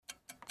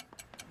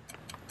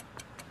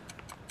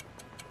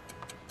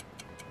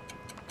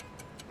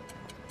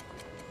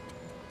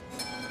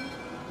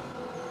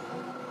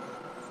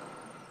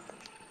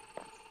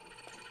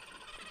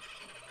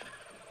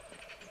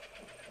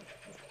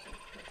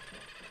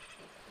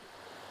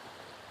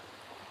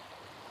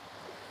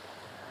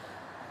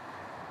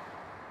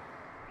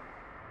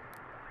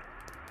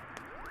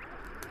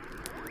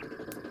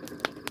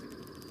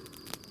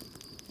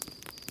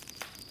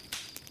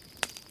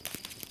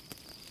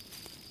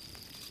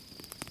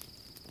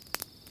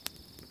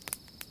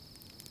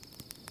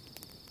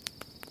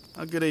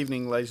Good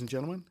evening, ladies and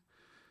gentlemen.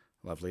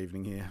 Lovely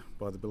evening here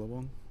by the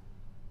Billabong.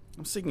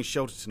 I'm seeking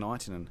shelter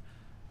tonight in an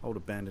old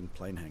abandoned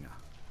plane hangar.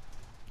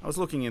 I was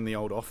looking in the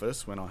old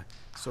office when I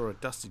saw a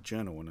dusty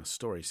journal and a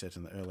story set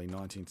in the early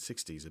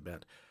 1960s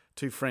about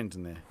two friends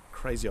and their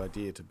crazy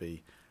idea to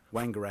be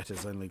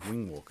Wangaratta's only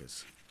wing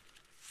walkers.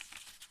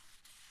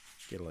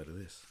 Get a load of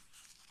this.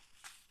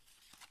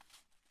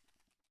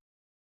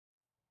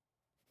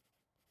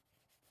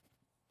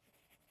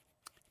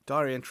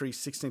 Diary entry,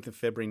 16th of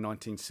February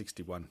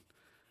 1961.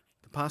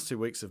 The past 2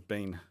 weeks have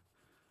been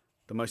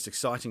the most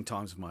exciting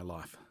times of my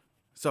life.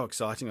 So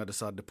exciting I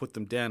decided to put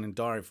them down in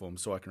diary form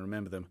so I can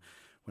remember them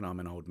when I'm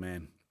an old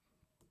man.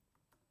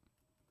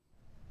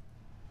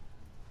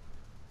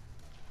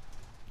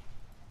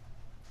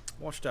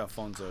 Watched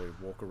Alfonso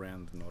walk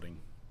around nodding.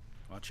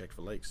 I checked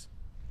for leaks.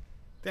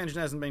 The engine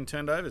hasn't been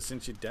turned over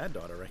since your dad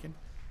died, I reckon.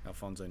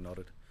 Alfonso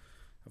nodded.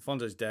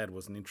 Alfonso's dad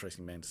was an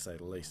interesting man to say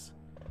the least.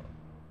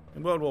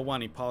 In World War I,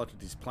 he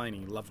piloted his plane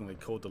he lovingly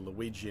called the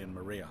Luigi and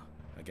Maria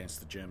against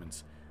the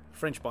Germans. The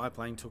French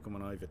biplane took him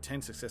on over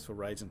 10 successful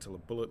raids until a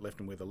bullet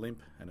left him with a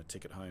limp and a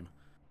ticket home.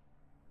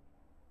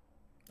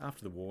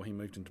 After the war, he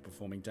moved into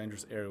performing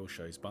dangerous aerial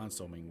shows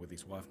barnstorming with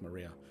his wife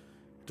Maria.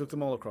 He took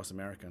them all across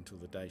America until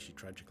the day she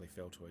tragically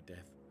fell to her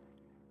death.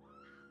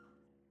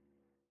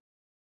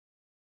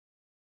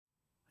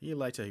 A year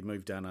later, he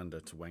moved down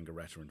under to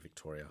Wangaratta in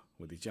Victoria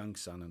with his young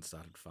son and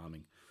started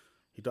farming.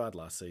 He died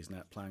last season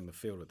out ploughing the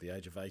field at the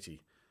age of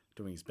 80,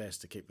 doing his best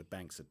to keep the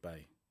banks at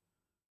bay.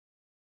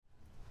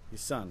 His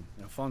son,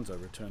 Alfonso,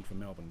 returned from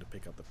Melbourne to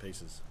pick up the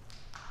pieces.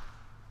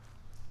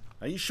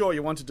 "Are you sure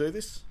you want to do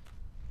this?"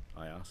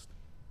 I asked.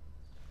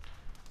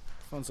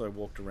 Alfonso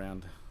walked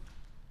around,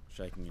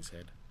 shaking his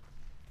head.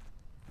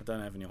 "I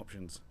don't have any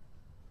options.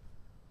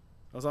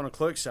 I was on a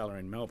clerk's salary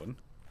in Melbourne.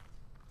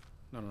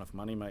 Not enough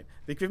money, mate.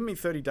 They've given me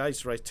 30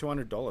 days to raise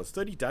 $200.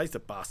 30 days, the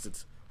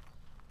bastards."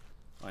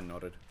 I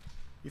nodded.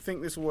 "You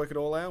think this will work at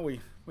all, Al?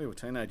 We were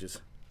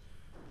teenagers.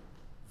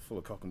 Full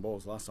of cock and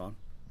balls last time."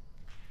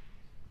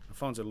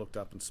 Alfonso looked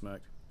up and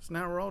smirked. "So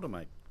now we're older,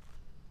 mate.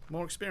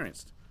 More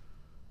experienced.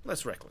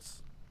 Less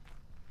reckless."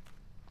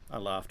 I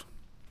laughed,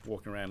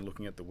 walking around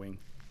looking at the wing.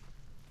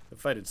 The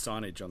faded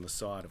signage on the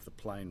side of the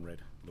plane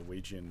read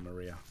Luigi and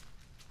Maria.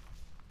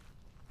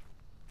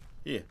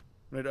 "Here,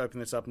 I'm ready to open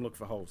this up and look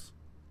for holes."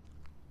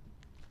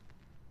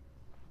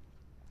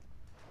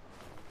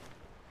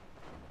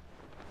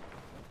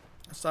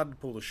 I started to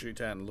pull the chute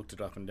out and looked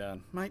it up and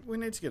down. "Mate, we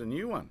need to get a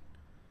new one."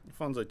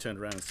 Alfonso turned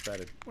around and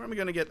spattered. "Where am I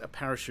going to get a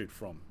parachute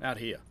from? Out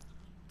here?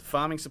 The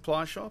farming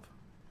supply shop?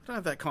 I don't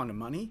have that kind of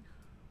money.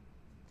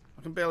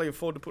 I can barely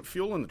afford to put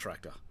fuel in the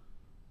tractor."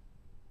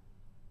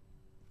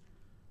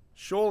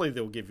 "Surely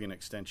they'll give you an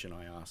extension,"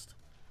 I asked.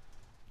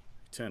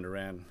 He turned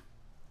around.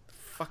 "The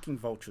fucking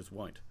vultures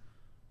won't.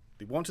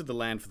 They wanted the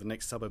land for the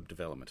next suburb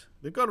development.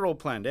 They've got it all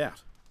planned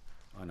out."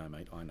 "I know,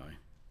 mate, I know,"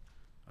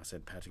 I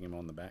said, patting him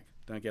on the back.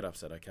 "Don't get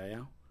upset, okay,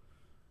 Al?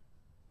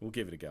 We'll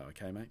give it a go,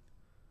 okay, mate?"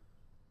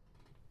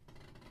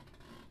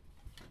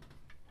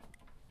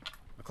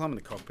 I climb in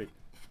the cockpit,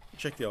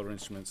 check the older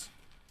instruments.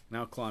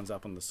 Now climbs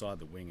up on the side of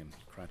the wing and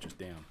crouches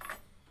down.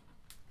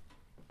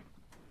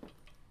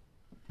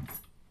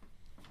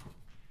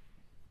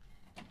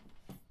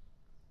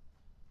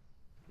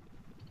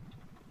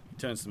 He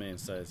turns to me and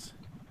says,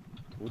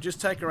 "We'll just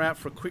take her out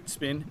for a quick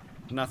spin,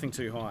 nothing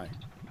too high.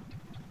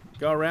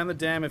 Go around the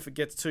dam if it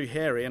gets too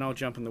hairy and I'll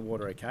jump in the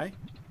water, okay?"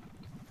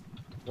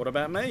 "What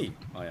about me?"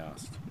 I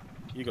asked.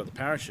 "You got the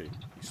parachute,"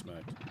 he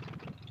smirked.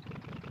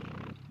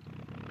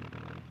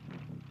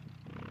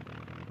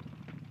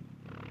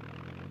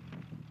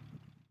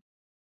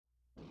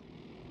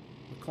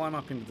 We climb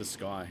up into the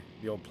sky.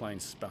 The old plane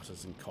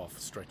sputters and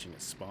coughs, stretching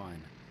its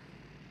spine.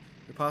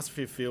 We pass a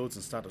few fields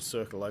and start to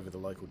circle over the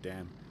local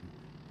dam.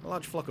 A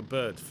large flock of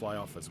birds fly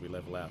off as we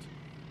level out.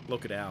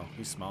 Look at Al.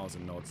 He smiles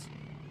and nods.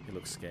 He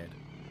looks scared.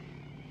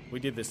 We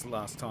did this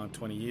last time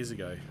 20 years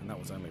ago, and that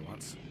was only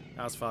once.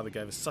 Al's father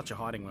gave us such a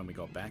hiding when we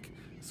got back,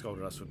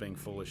 scolded us for being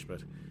foolish,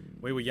 but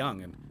we were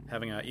young and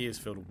having our ears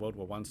filled with World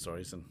War I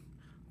stories, and,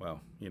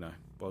 well, you know,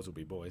 boys will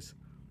be boys.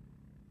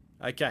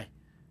 "Okay,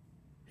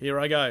 here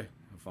I go,"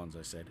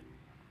 Alfonso said.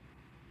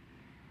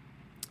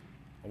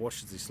 I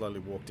watched as he slowly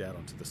walked out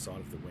onto the side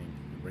of the wing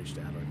and reached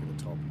out over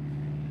the top,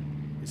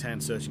 his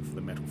hand searching for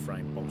the metal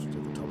frame bolted to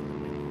the top of the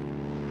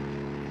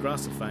wing. He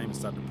grasped the frame and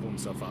started to pull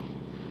himself up.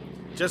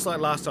 "Just like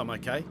last time,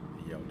 okay?"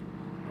 he yelled.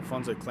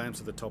 Alfonso clamps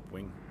to the top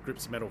wing,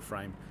 grips the metal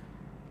frame.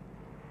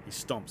 He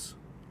stomps.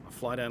 I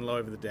fly down low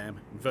over the dam,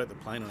 invert the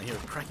plane, and I hear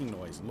a cracking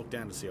noise and look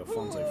down to see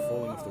Alfonso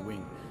falling off the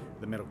wing,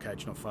 the metal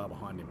cage not far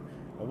behind him.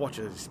 I watch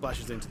as he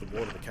splashes into the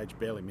water, the cage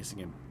barely missing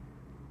him.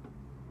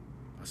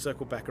 I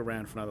circle back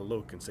around for another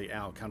look and see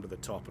Al come to the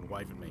top and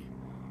wave at me.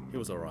 He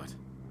was alright.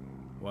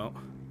 Well,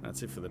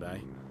 that's it for the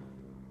day.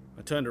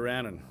 I turned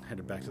around and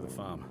headed back to the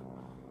farm.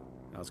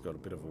 Al's got a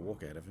bit of a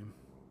walk out of him.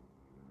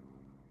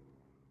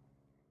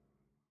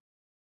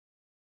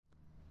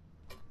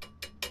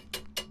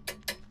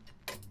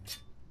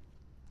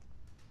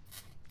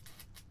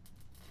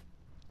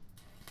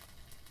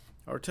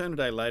 I returned a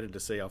day later to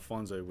see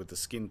Alfonso with the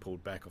skin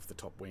pulled back off the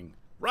top wing.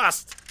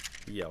 "Rust!"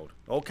 he yelled.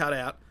 "All cut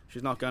out.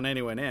 She's not going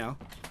anywhere now."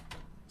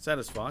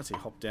 Satisfied, he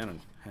hopped down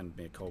and handed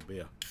me a cold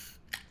beer.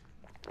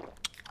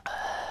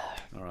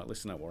 "Alright,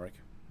 listen up, Warwick.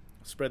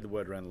 I spread the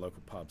word around the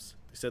local pubs.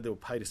 They said they will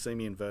pay to see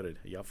me inverted.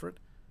 Are you up for it?"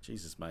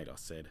 "Jesus, mate," I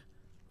said.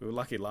 "We were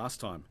lucky last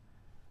time."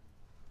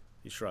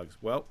 He shrugs.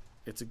 "Well,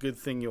 it's a good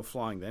thing you're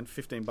flying then.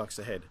 $15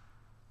 a head."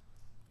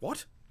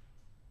 "What?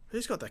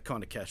 Who's got that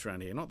kind of cash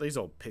around here? Not these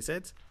old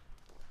pissheads."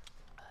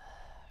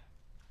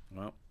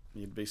 "Well,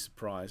 you'd be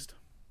surprised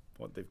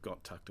what they've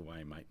got tucked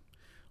away, mate.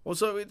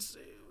 Also, it's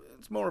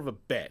more of a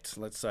bet.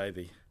 Let's say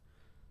the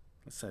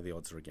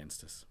odds are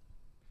against us."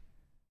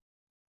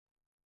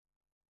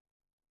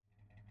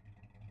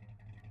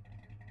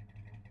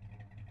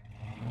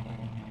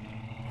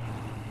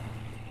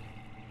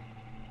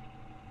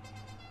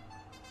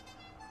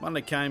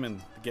 Monday came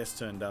and the guests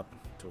turned up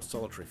to a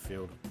solitary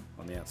field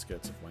on the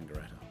outskirts of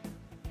Wangaratta.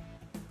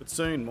 But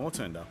soon more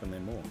turned up and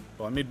then more.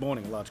 By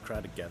mid-morning, a large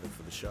crowd had gathered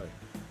for the show.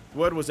 The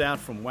word was out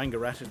from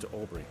Wangaratta to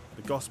Albury.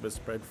 The gossip had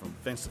spread from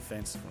fence to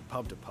fence, from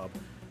pub to pub.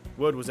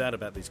 The word was out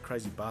about these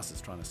crazy bastards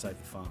trying to save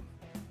the farm.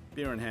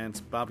 Beer in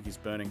hands, barbecues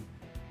burning,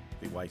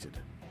 we waited.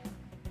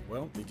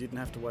 Well, we didn't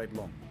have to wait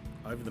long.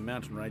 Over the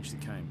mountain range they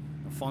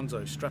came.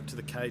 Alfonso strapped to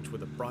the cage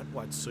with a bright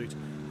white suit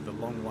with a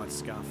long white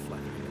scarf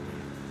flapping in the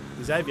wind.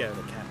 His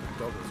aviator cap and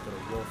goggles got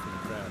a roar from the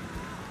crowd.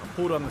 I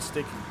pulled on the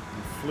stick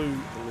and flew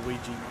the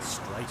Luigi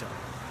straight up.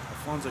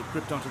 Alfonso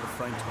gripped onto the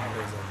frame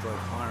tightly as I drove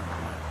higher and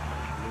higher.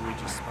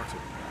 Luigi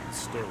sputtered and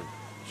stalled.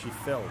 She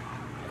fell.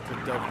 I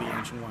clicked over the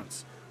engine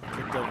once. I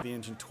clicked over the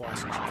engine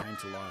twice and she came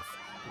to life.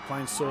 The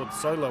plane soared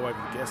so low over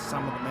the guests,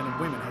 some of the men and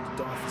women had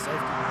to dive for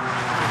safety.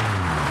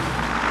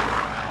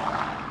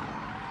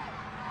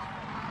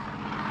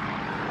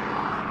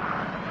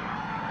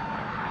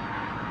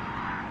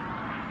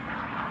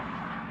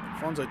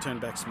 Alfonso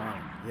turned back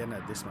smiling. He hadn't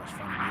had this much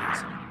fun in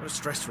years. What a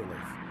stress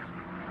relief.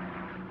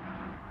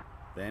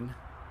 Then,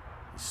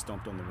 he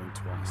stomped on the wing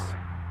twice.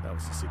 That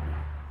was the signal.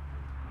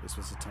 This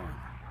was the time.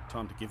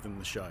 Time to give them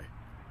the show.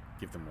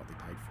 Give them what they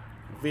paid for.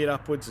 I veered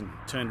upwards and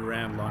turned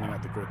around, lining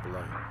up the group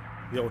below.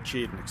 They all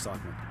cheered in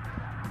excitement.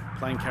 The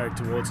plane carried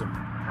towards them.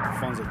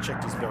 Alfonso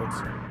checked his belts,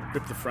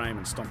 gripped the frame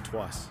and stomped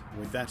twice. And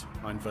with that,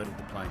 I inverted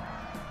the plane.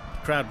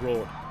 The crowd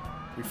roared.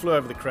 We flew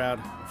over the crowd.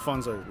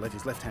 Alfonso let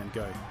his left hand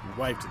go and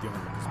waved to the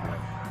onlookers below.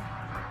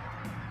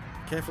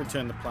 I carefully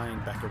turned the plane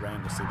back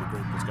around to see the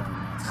group was going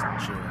nuts,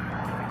 cheering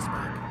and giving us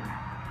back.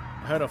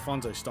 I heard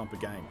Alfonso stomp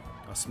again.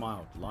 I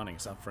smiled, lining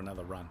us up for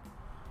another run.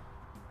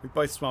 We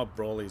both smiled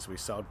brawly as we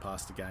sailed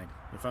past again.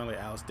 If only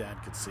Al's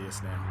dad could see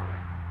us now.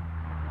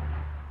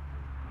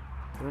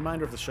 The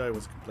remainder of the show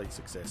was a complete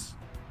success.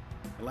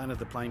 I landed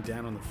the plane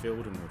down on the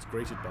field and was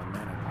greeted by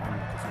men and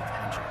onlookers with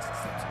handshakes and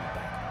slaps on the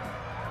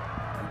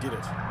back. We did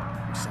it.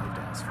 We saved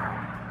Al's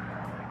farm.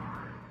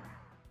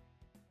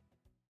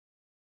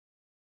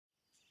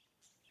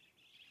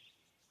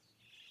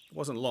 It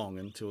wasn't long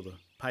until the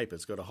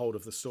papers got a hold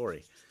of the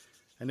story,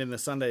 and in the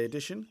Sunday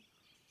edition,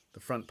 the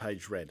front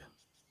page read,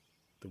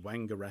 "The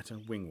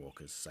Wangaratta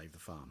Wingwalkers Save the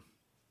Farm."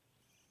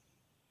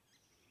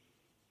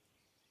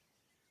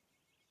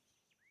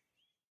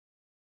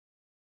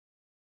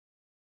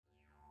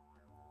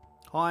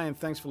 Hi, and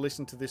thanks for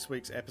listening to this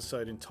week's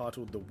episode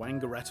entitled The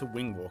Wangaratta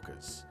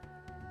Wingwalkers.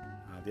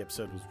 The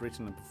episode was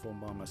written and performed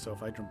by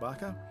myself, Adrian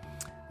Barker,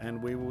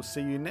 and we will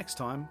see you next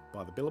time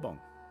by the Billabong.